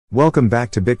Welcome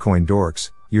back to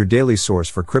BitcoinDorks, your daily source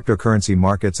for cryptocurrency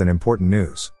markets and important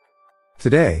news.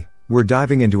 Today, we're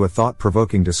diving into a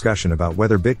thought-provoking discussion about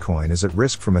whether Bitcoin is at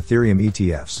risk from Ethereum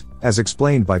ETFs, as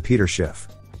explained by Peter Schiff.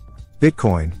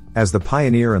 Bitcoin, as the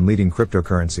pioneer and leading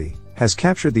cryptocurrency, has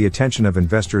captured the attention of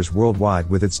investors worldwide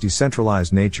with its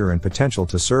decentralized nature and potential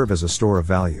to serve as a store of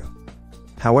value.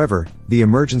 However, the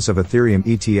emergence of Ethereum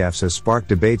ETFs has sparked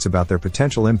debates about their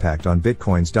potential impact on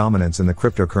Bitcoin's dominance in the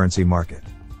cryptocurrency market.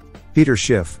 Peter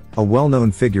Schiff, a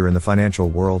well-known figure in the financial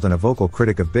world and a vocal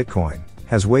critic of Bitcoin,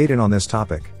 has weighed in on this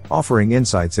topic, offering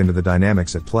insights into the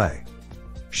dynamics at play.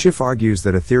 Schiff argues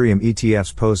that Ethereum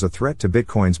ETFs pose a threat to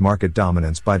Bitcoin's market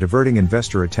dominance by diverting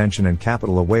investor attention and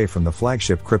capital away from the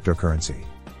flagship cryptocurrency.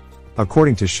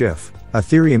 According to Schiff,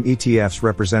 Ethereum ETFs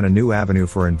represent a new avenue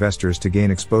for investors to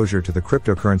gain exposure to the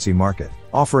cryptocurrency market,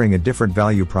 offering a different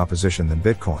value proposition than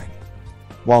Bitcoin.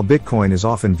 While Bitcoin is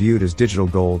often viewed as digital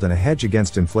gold and a hedge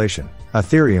against inflation,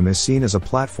 Ethereum is seen as a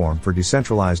platform for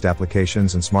decentralized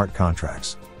applications and smart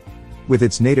contracts. With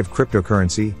its native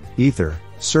cryptocurrency, Ether,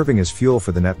 serving as fuel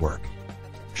for the network.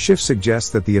 Schiff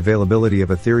suggests that the availability of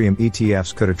Ethereum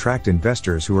ETFs could attract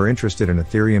investors who are interested in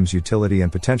Ethereum's utility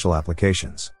and potential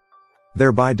applications,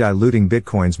 thereby diluting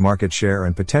Bitcoin's market share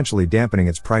and potentially dampening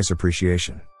its price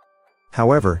appreciation.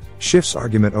 However, Schiff's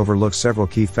argument overlooks several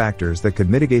key factors that could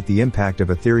mitigate the impact of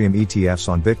Ethereum ETFs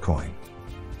on Bitcoin.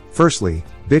 Firstly,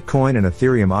 Bitcoin and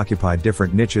Ethereum occupy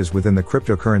different niches within the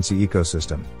cryptocurrency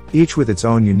ecosystem, each with its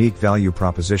own unique value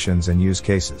propositions and use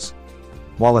cases.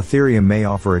 While Ethereum may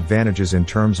offer advantages in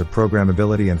terms of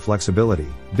programmability and flexibility,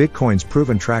 Bitcoin's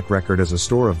proven track record as a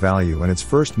store of value and its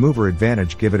first-mover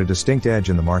advantage give it a distinct edge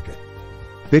in the market.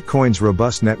 Bitcoin's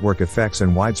robust network effects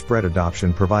and widespread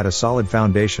adoption provide a solid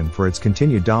foundation for its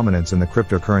continued dominance in the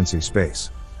cryptocurrency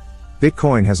space.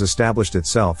 Bitcoin has established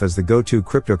itself as the go-to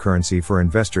cryptocurrency for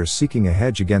investors seeking a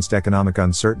hedge against economic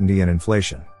uncertainty and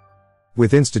inflation,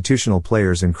 with institutional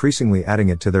players increasingly adding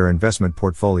it to their investment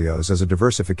portfolios as a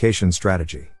diversification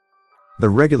strategy. The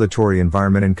regulatory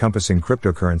environment encompassing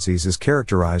cryptocurrencies is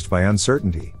characterized by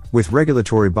uncertainty, with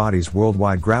regulatory bodies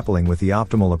worldwide grappling with the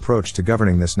optimal approach to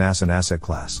governing this nascent asset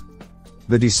class.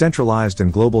 The decentralized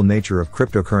and global nature of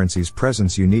cryptocurrencies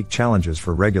presents unique challenges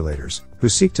for regulators, who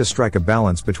seek to strike a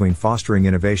balance between fostering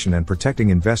innovation and protecting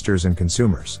investors and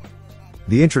consumers.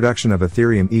 The introduction of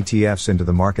Ethereum ETFs into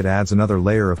the market adds another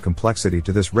layer of complexity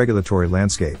to this regulatory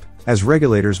landscape, as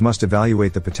regulators must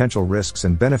evaluate the potential risks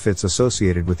and benefits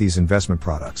associated with these investment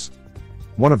products.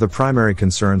 One of the primary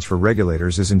concerns for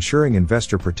regulators is ensuring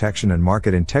investor protection and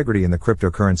market integrity in the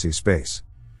cryptocurrency space.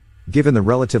 Given the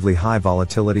relatively high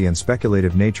volatility and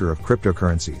speculative nature of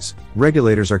cryptocurrencies,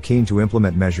 regulators are keen to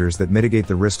implement measures that mitigate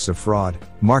the risks of fraud,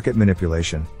 market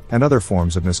manipulation, and other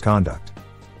forms of misconduct.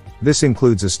 This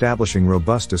includes establishing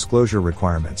robust disclosure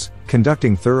requirements,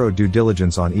 conducting thorough due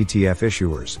diligence on ETF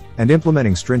issuers, and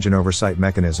implementing stringent oversight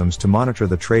mechanisms to monitor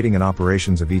the trading and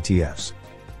operations of ETFs.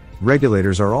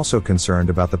 Regulators are also concerned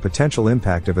about the potential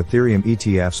impact of Ethereum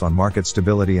ETFs on market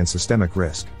stability and systemic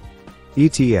risk.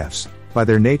 ETFs, by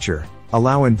their nature,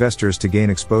 allow investors to gain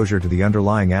exposure to the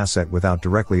underlying asset without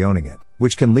directly owning it,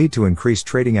 which can lead to increased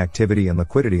trading activity and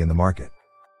liquidity in the market.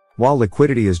 While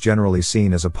liquidity is generally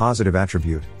seen as a positive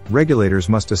attribute, regulators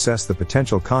must assess the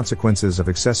potential consequences of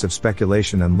excessive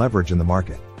speculation and leverage in the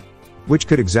market, which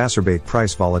could exacerbate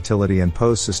price volatility and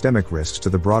pose systemic risks to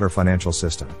the broader financial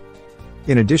system.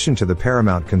 In addition to the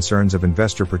paramount concerns of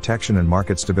investor protection and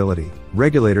market stability,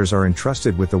 regulators are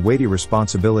entrusted with the weighty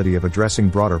responsibility of addressing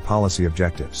broader policy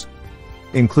objectives,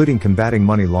 including combating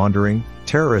money laundering,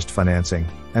 terrorist financing,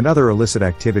 and other illicit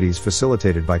activities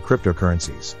facilitated by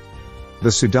cryptocurrencies.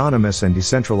 The pseudonymous and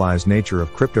decentralized nature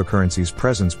of cryptocurrencies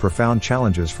presents profound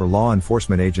challenges for law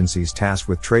enforcement agencies tasked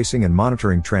with tracing and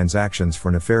monitoring transactions for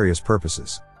nefarious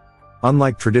purposes.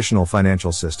 Unlike traditional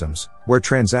financial systems, where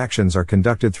transactions are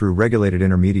conducted through regulated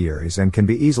intermediaries and can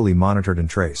be easily monitored and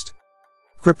traced,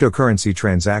 cryptocurrency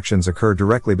transactions occur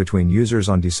directly between users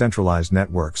on decentralized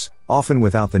networks, often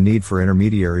without the need for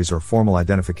intermediaries or formal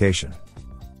identification.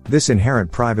 This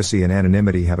inherent privacy and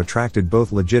anonymity have attracted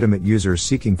both legitimate users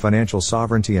seeking financial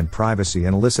sovereignty and privacy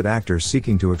and illicit actors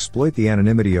seeking to exploit the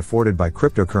anonymity afforded by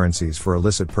cryptocurrencies for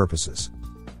illicit purposes.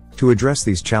 To address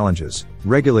these challenges,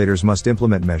 regulators must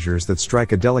implement measures that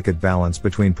strike a delicate balance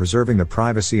between preserving the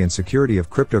privacy and security of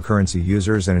cryptocurrency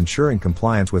users and ensuring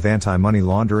compliance with anti-money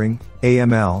laundering,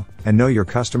 AML, and Know Your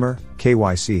Customer,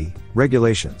 KYC,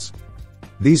 regulations.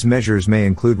 These measures may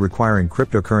include requiring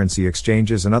cryptocurrency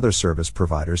exchanges and other service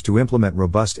providers to implement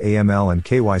robust AML and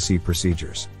KYC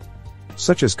procedures,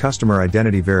 such as customer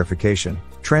identity verification,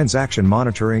 transaction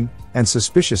monitoring, and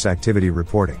suspicious activity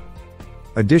reporting.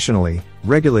 Additionally,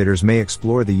 regulators may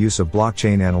explore the use of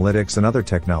blockchain analytics and other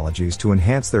technologies to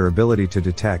enhance their ability to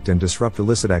detect and disrupt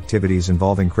illicit activities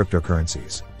involving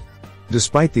cryptocurrencies.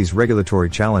 Despite these regulatory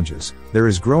challenges, there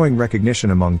is growing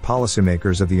recognition among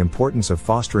policymakers of the importance of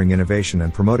fostering innovation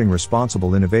and promoting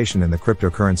responsible innovation in the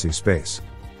cryptocurrency space.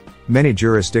 Many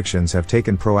jurisdictions have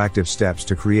taken proactive steps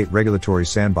to create regulatory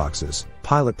sandboxes,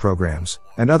 pilot programs,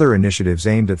 and other initiatives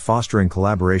aimed at fostering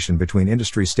collaboration between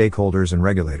industry stakeholders and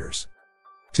regulators,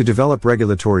 to develop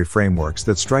regulatory frameworks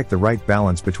that strike the right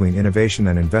balance between innovation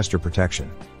and investor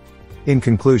protection. In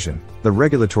conclusion, the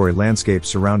regulatory landscape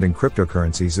surrounding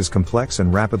cryptocurrencies is complex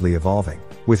and rapidly evolving,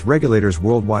 with regulators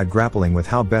worldwide grappling with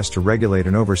how best to regulate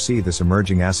and oversee this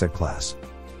emerging asset class.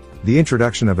 The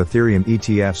introduction of Ethereum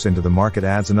ETFs into the market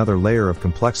adds another layer of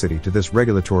complexity to this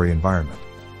regulatory environment,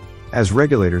 as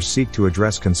regulators seek to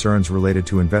address concerns related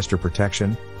to investor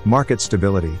protection, market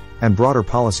stability, and broader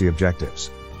policy objectives.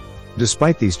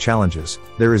 Despite these challenges,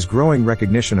 there is growing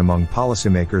recognition among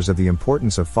policymakers of the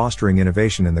importance of fostering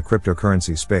innovation in the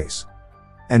cryptocurrency space.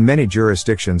 And many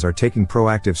jurisdictions are taking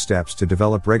proactive steps to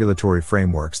develop regulatory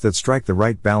frameworks that strike the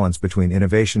right balance between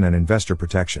innovation and investor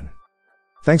protection.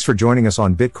 Thanks for joining us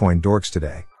on BitcoinDorks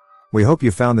today. We hope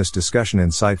you found this discussion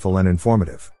insightful and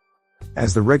informative.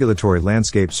 As the regulatory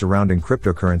landscape surrounding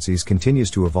cryptocurrencies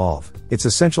continues to evolve, it's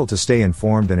essential to stay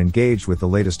informed and engaged with the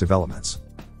latest developments.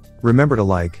 Remember to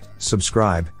like,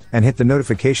 subscribe, and hit the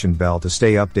notification bell to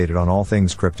stay updated on all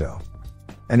things crypto.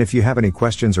 And if you have any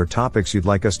questions or topics you'd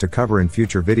like us to cover in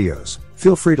future videos,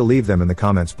 feel free to leave them in the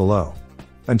comments below.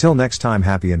 Until next time,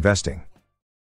 happy investing.